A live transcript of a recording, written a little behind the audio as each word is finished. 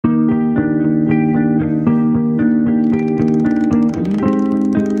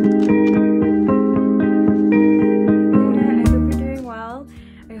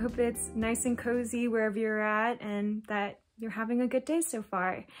nice and cozy wherever you're at and that you're having a good day so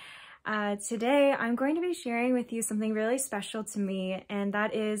far. Today, I'm going to be sharing with you something really special to me, and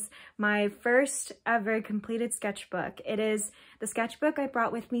that is my first ever completed sketchbook. It is the sketchbook I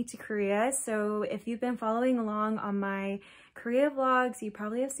brought with me to Korea, so if you've been following along on my Korea vlogs, you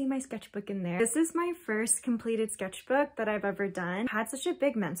probably have seen my sketchbook in there. This is my first completed sketchbook that I've ever done. I had such a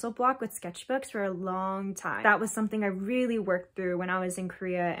big mental block with sketchbooks for a long time. That was something I really worked through when I was in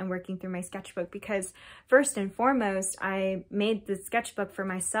Korea and working through my sketchbook, because first and foremost, I made the sketchbook for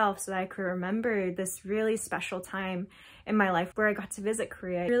myself so that I could remember this really special time in my life where I got to visit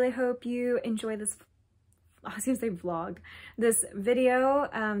Korea. I really hope you enjoy this I was gonna say vlog, this video,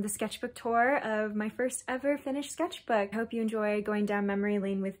 the sketchbook tour of my first ever finished sketchbook. I hope you enjoy going down memory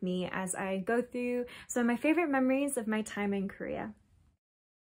lane with me as I go through some of my favorite memories of my time in Korea.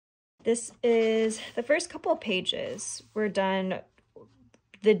 This is the first couple of pages were done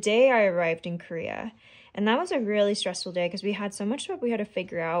the day I arrived in Korea. And that was a really stressful day because we had so much stuff we had to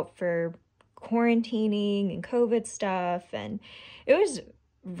figure out for quarantining and COVID stuff, and it was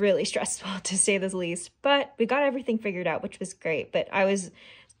really stressful to say the least, but we got everything figured out, which was great. But I was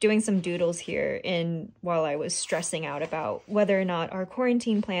doing some doodles here while I was stressing out about whether or not our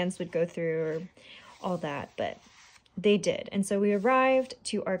quarantine plans would go through or all that, but they did. And so we arrived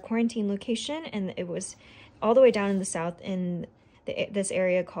to our quarantine location, and it was all the way down in the south in this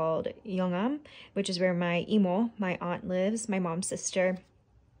area called Yeongnam, which is where my imo, my aunt, lives, my mom's sister.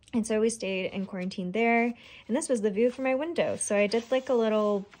 And so we stayed in quarantine there, and this was the view from my window. So I did like a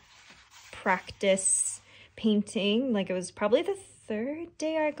little practice painting, like it was probably the third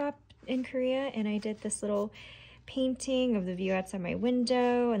day I got in Korea, and I did this little painting of the view outside my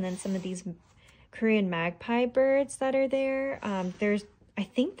window, and then some of these Korean magpie birds that are there. I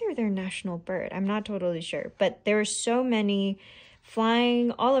think they're their national bird. I'm not totally sure, but there were so many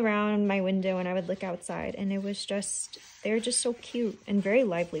flying all around my window when I would look outside, and it was just, they were just so cute and very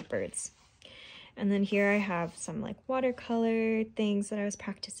lively birds. And then here I have some like watercolor things that I was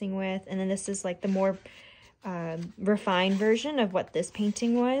practicing with, and then this is like the more refined version of what this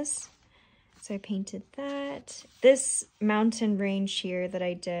painting was. So I painted that. This mountain range here that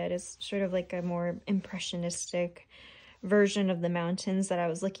I did is sort of like a more impressionistic version of the mountains that I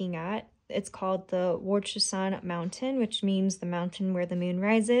was looking at. It's called the Wolchusan Mountain, which means the mountain where the moon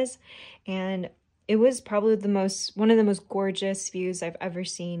rises, and it was probably one of the most gorgeous views I've ever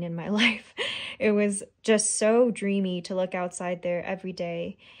seen in my life. It was just so dreamy to look outside there every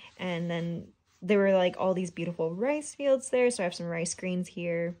day, and then there were like all these beautiful rice fields there, so I have some rice greens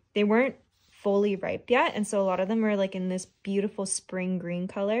here. They weren't fully ripe yet, and so a lot of them were like in this beautiful spring green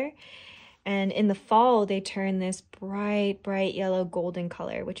color. And in the fall, they turn this bright, bright yellow golden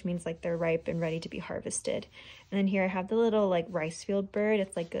color, which means like they're ripe and ready to be harvested. And then here I have the little like rice field bird.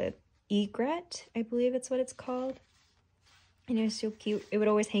 It's like a egret, I believe it's what it's called. And it was so cute. It would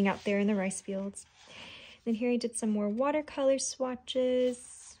always hang out there in the rice fields. Then here I did some more watercolor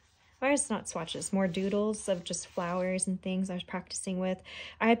swatches. Or it's not swatches, more doodles of just flowers and things I was practicing with.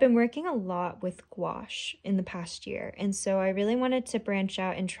 I had been working a lot with gouache in the past year, and so I really wanted to branch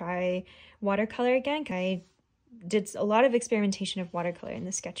out and try watercolor again. I did a lot of experimentation of watercolor in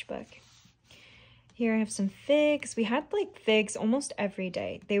the sketchbook. Here I have some figs. We had like figs almost every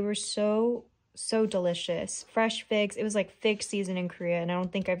day. They were so delicious. Fresh figs. It was like fig season in Korea, and I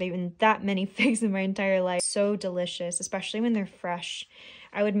don't think I've eaten that many figs in my entire life. So delicious, especially when they're fresh.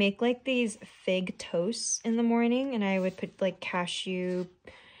 I would make like these fig toasts in the morning, and I would put like cashew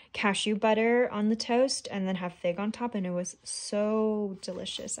butter on the toast and then have fig on top, and it was so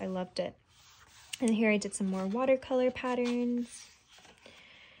delicious. I loved it. And here I did some more watercolor patterns,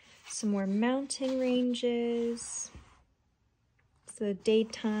 some more mountain ranges, so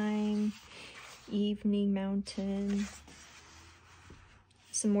daytime, evening mountain,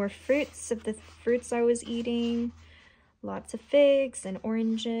 some more fruits of the fruits I was eating. Lots of figs and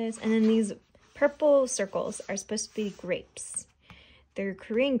oranges, and then these purple circles are supposed to be grapes. They're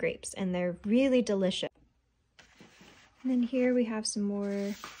Korean grapes, and they're really delicious. And then here we have some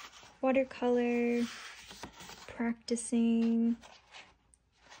more watercolor, practicing.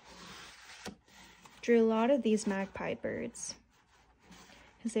 Drew a lot of these magpie birds,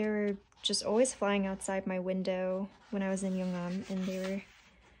 because they were just always flying outside my window when I was in Yeongnam, and they were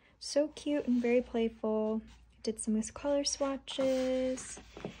so cute and very playful. Did some color swatches.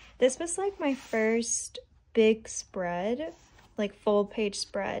 This was like my first big spread, like full page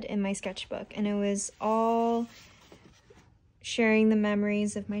spread in my sketchbook, and it was all sharing the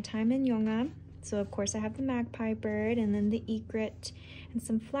memories of my time in Yeongnam. So of course I have the magpie bird, and then the egret, and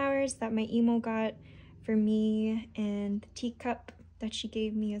some flowers that my emo got for me, and the teacup that she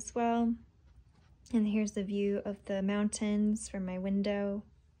gave me as well. And here's the view of the mountains from my window.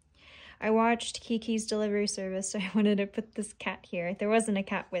 I watched Kiki's delivery service, so I wanted to put this cat here. There wasn't a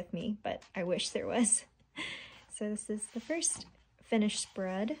cat with me, but I wish there was. So this is the first finished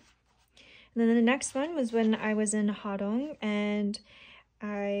spread. And then the next one was when I was in Hadong, and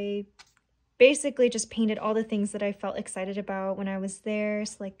I basically just painted all the things that I felt excited about when I was there.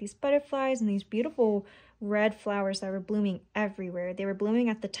 So like these butterflies and these beautiful red flowers that were blooming everywhere. They were blooming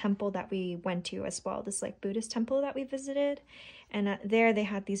at the temple that we went to as well, this like Buddhist temple that we visited. And there they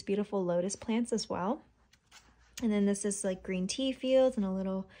had these beautiful lotus plants as well. And then this is like green tea fields and a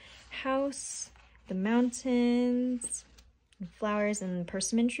little house, the mountains, and flowers, and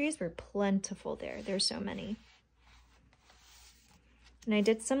persimmon trees were plentiful there. There's so many. And I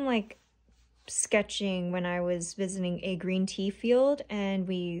did some like sketching when I was visiting a green tea field, and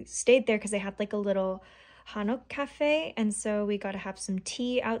we stayed there because they had like a little Hanok cafe, and so we got to have some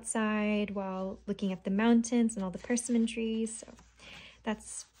tea outside while looking at the mountains and all the persimmon trees. So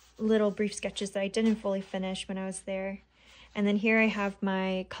that's little brief sketches that I didn't fully finish when I was there. And then here I have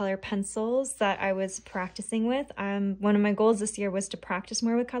my color pencils that I was practicing with. One of my goals this year was to practice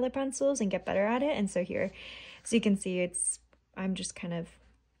more with color pencils and get better at it, and so here, so you can see, I'm just kind of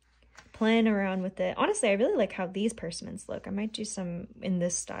playing around with it. Honestly, I really like how these persimmons look. I might do some in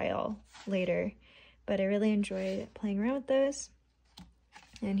this style later, but I really enjoyed playing around with those.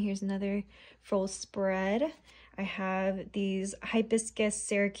 And here's another full spread. I have these hibiscus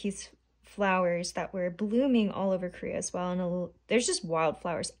Syracuse flowers that were blooming all over Korea as well. And there's just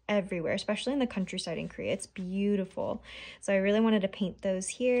wildflowers everywhere, especially in the countryside in Korea. It's beautiful. So I really wanted to paint those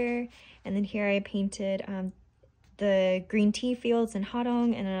here. And then here I painted the green tea fields in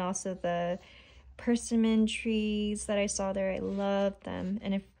Hadong, and then also the persimmon trees that I saw there. I love them.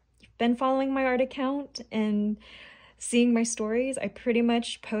 And if you've been following my art account and seeing my stories, I pretty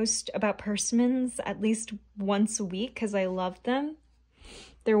much post about persimmons at least once a week because I love them.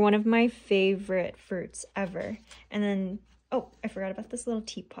 They're one of my favorite fruits ever. And then, oh, I forgot about this little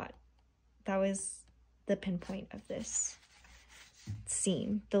teapot. That was the pinpoint of this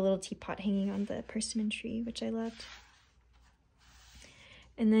scene, the little teapot hanging on the persimmon tree, which I loved.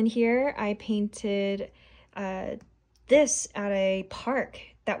 And then here I painted this at a park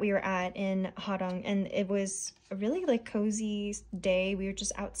that we were at in Hadong, and it was a really like cozy day. We were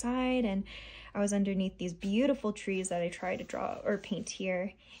just outside, and I was underneath these beautiful trees that I tried to draw or paint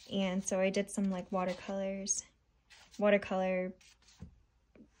here. And so I did some like watercolor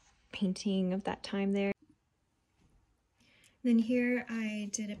painting of that time there. Then here I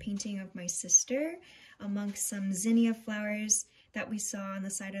did a painting of my sister amongst some zinnia flowers that we saw on the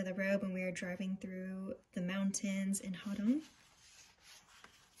side of the road when we were driving through the mountains in Hadong.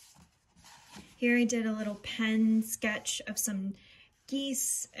 Here I did a little pen sketch of some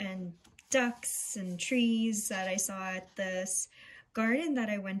geese and ducks and trees that I saw at this garden that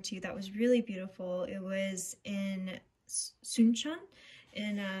I went to that was really beautiful. It was in Suncheon,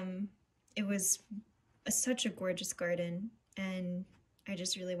 and it was such a gorgeous garden, and I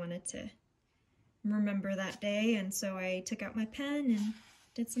just really wanted to remember that day, and so I took out my pen and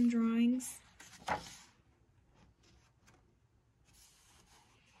did some drawings.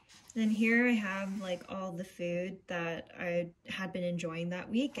 Then here I have like all the food that I had been enjoying that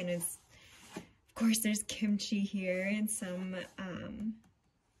week, and it's, of course, there's kimchi here and some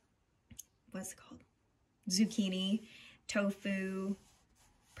what's it called? Zucchini, tofu,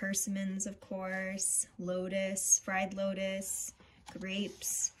 persimmons, of course, lotus, fried lotus,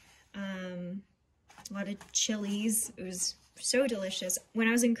 grapes, a lot of chilies. It was so delicious. When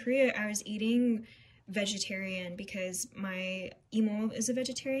I was in Korea, I was eating vegetarian because my emo is a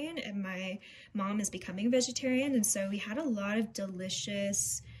vegetarian and my mom is becoming a vegetarian, and so we had a lot of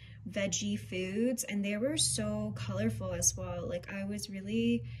delicious veggie foods, and they were so colorful as well. Like, I was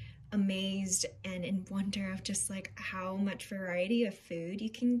really amazed and in wonder of just like how much variety of food you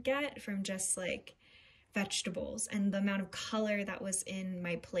can get from just like vegetables, and the amount of color that was in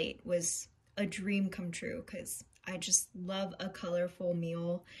my plate was a dream come true, because I just love a colorful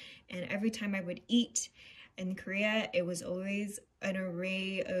meal. And every time I would eat in Korea, it was always an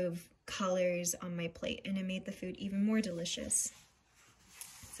array of colors on my plate, and it made the food even more delicious.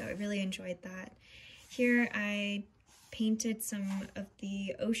 So I really enjoyed that. Here I painted some of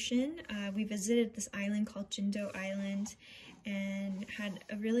the ocean. We visited this island called Jindo Island and had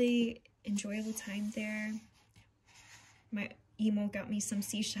a really enjoyable time there. My emo got me some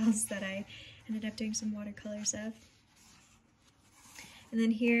seashells that I ended up doing some watercolors of. And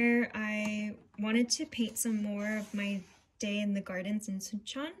then here I wanted to paint some more of my day in the gardens in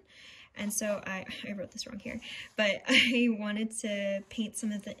Suncheon, And so I wrote this wrong here, but I wanted to paint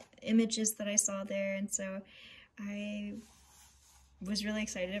some of the images that I saw there, and so I was really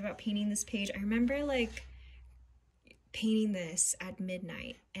excited about painting this page. I remember like painting this at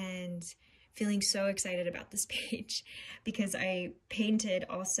midnight and feeling so excited about this page because I painted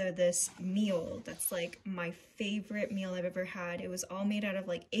also this meal that's like my favorite meal I've ever had. It was all made out of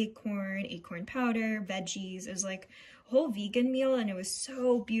like acorn powder, veggies. It was like a whole vegan meal, and it was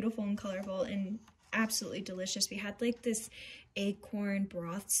so beautiful and colorful and absolutely delicious. We had like this acorn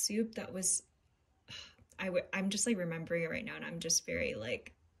broth soup that was, I'm just like remembering it right now, and I'm just very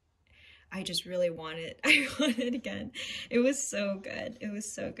like, I just really want it. I want it again. It was so good. It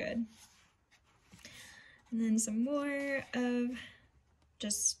was so good. And then some more of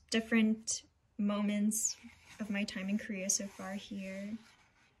just different moments of my time in Korea so far here.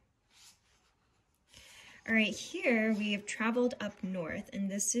 All right, here we have traveled up north, and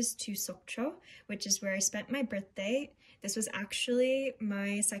this is to Sokcho, which is where I spent my birthday. This was actually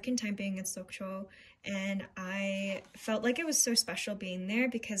my second time being in Sokcho, and I felt like it was so special being there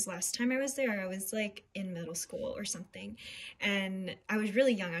because last time I was there, I was like in middle school or something, and I was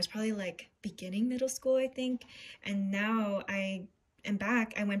really young. I was probably like beginning middle school, I think, and now I am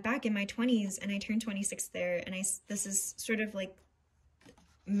back. I went back in my 20s, and I turned 26 there, and this is sort of like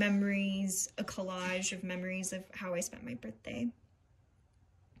memories, a collage of memories of how I spent my birthday,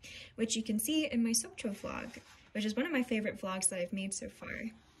 which you can see in my Sokcho vlog, which is one of my favorite vlogs that I've made so far.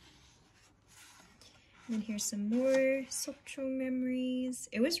 And then here's some more Sokcho memories.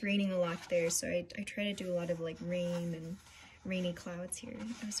 It was raining a lot there, so I try to do a lot of like rain and rainy clouds here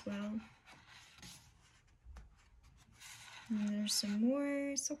as well. And there's some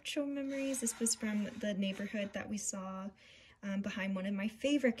more Sokcho memories. This was from the neighborhood that we saw behind one of my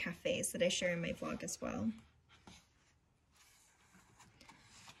favorite cafes that I share in my vlog as well.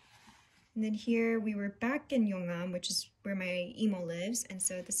 And then here we were back in Yongam, which is where my emo lives, and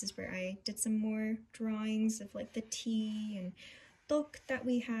so this is where I did some more drawings of like the tea and tok that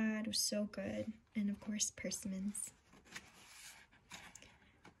we had. It was so good, and of course persimmons.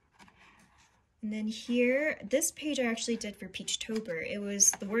 And then here, this page I actually did for Peachtober. It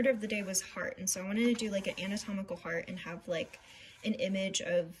was, the word of the day was heart, and so I wanted to do like an anatomical heart and have like an image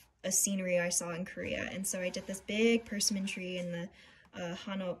of a scenery I saw in Korea. And so I did this big persimmon tree in the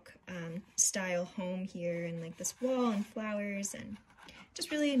Hanok style home here, and like this wall and flowers, and just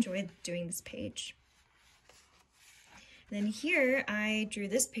really enjoyed doing this page. And then here I drew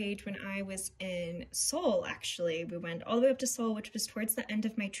this page when I was in Seoul. Actually, we went all the way up to Seoul, which was towards the end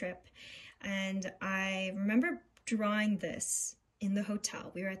of my trip, and I remember drawing this in the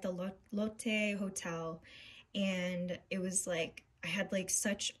hotel. We were at the Lotte Hotel, and it was like I had like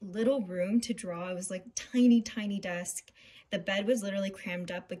such little room to draw. It was like tiny desk. The bed was literally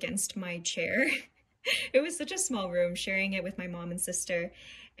crammed up against my chair. It was such a small room, sharing it with my mom and sister.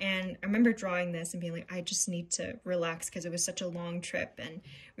 And I remember drawing this and being like, I just need to relax because it was such a long trip, and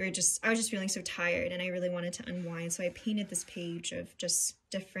I was just feeling so tired, and I really wanted to unwind. So I painted this page of just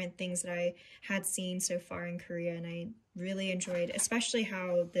different things that I had seen so far in Korea, and I really enjoyed, especially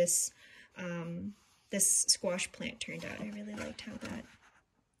how this this squash plant turned out. I really liked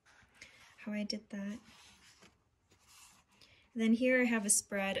how I did that. Then here I have a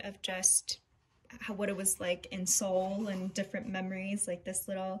spread of just what it was like in Seoul and different memories, like this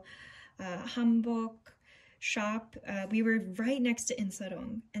little hanbok shop. We were right next to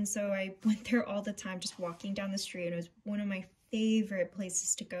Insadong, and so I went there all the time, just walking down the street, and it was one of my favorite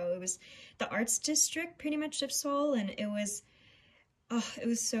places to go. It was the arts district pretty much of Seoul, and it was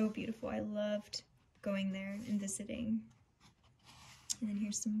so beautiful. I loved going there and visiting. And then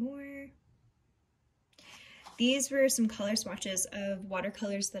here's some more. These were some color swatches of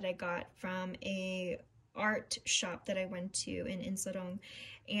watercolors that I got from a art shop that I went to in Insadong,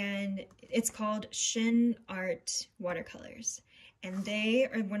 and it's called Shin Art Watercolors, and they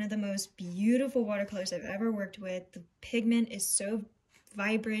are one of the most beautiful watercolors I've ever worked with. The pigment is so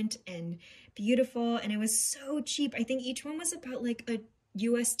vibrant and beautiful, and it was so cheap. I think each one was about like a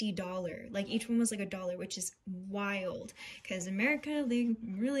USD dollar. Like each one was like $1, which is wild because America, they're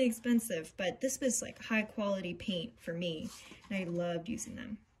really expensive, but this was like high quality paint for me, and I loved using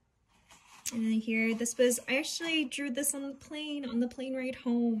them. And then here, I actually drew this on the plane ride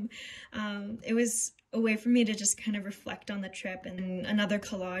home. It was a way for me to just kind of reflect on the trip, and another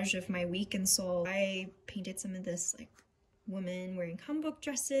collage of my week in Seoul. I painted some of this like women wearing hanbok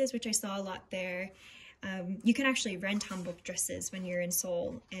dresses, which I saw a lot there. You can actually rent hanbok dresses when you're in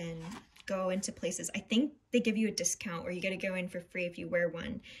Seoul, and go into places. I think they give you a discount or you get to go in for free if you wear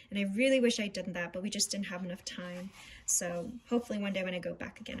one. And I really wish I did that, but we just didn't have enough time. So hopefully one day when I go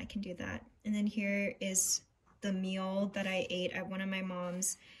back again, I can do that. And then here is the meal that I ate at one of my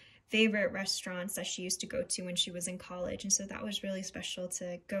mom's favorite restaurants that she used to go to when she was in college. And so that was really special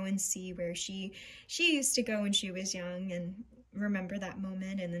to go and see where she used to go when she was young and remember that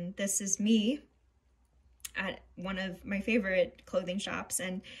moment. And then this is me at one of my favorite clothing shops,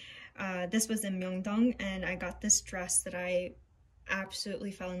 and this was in Myeongdong, and I got this dress that I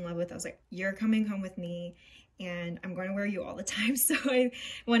absolutely fell in love with. I was like, you're coming home with me and I'm going to wear you all the time. So I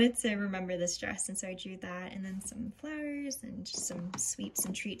wanted to remember this dress, and so I drew that, and then some flowers and just some sweets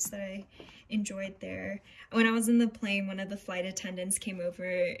and treats that I enjoyed there. When I was in the plane, one of the flight attendants came over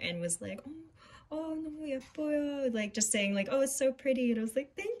and was like, oh, 너무 예뻐요, like just saying like, oh, it's so pretty, and I was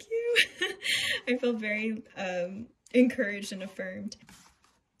like, thank you. I felt very encouraged and affirmed.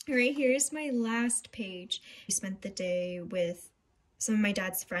 All right, here's my last page. We spent the day with some of my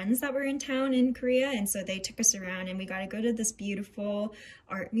dad's friends that were in town in Korea, and so they took us around and we got to go to this beautiful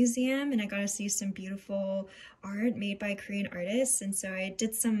art museum, and I got to see some beautiful art made by Korean artists. And so I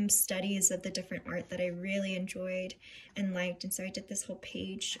did some studies of the different art that I really enjoyed and liked, and so I did this whole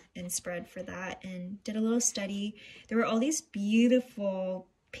page and spread for that and did a little study. There were all these beautiful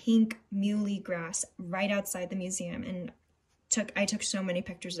pink muley grass right outside the museum, and I took so many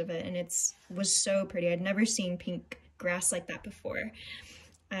pictures of it, and it was so pretty. I'd never seen pink grass like that before,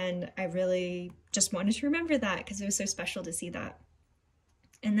 and I really just wanted to remember that because it was so special to see that.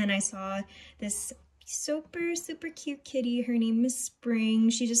 And then I saw this super cute kitty. Her name is Spring.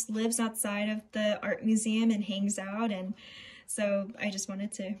 She just lives outside of the art museum and hangs out, and so I just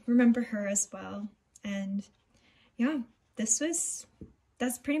wanted to remember her as well. And yeah,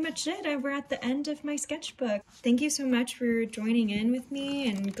 that's pretty much it. We're at the end of my sketchbook. Thank you so much for joining in with me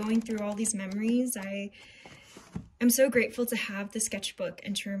and going through all these memories. I'm so grateful to have the sketchbook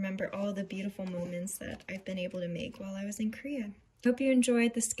and to remember all the beautiful moments that I've been able to make while I was in Korea. Hope you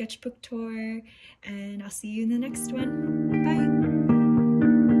enjoyed the sketchbook tour, and I'll see you in the next one. Bye!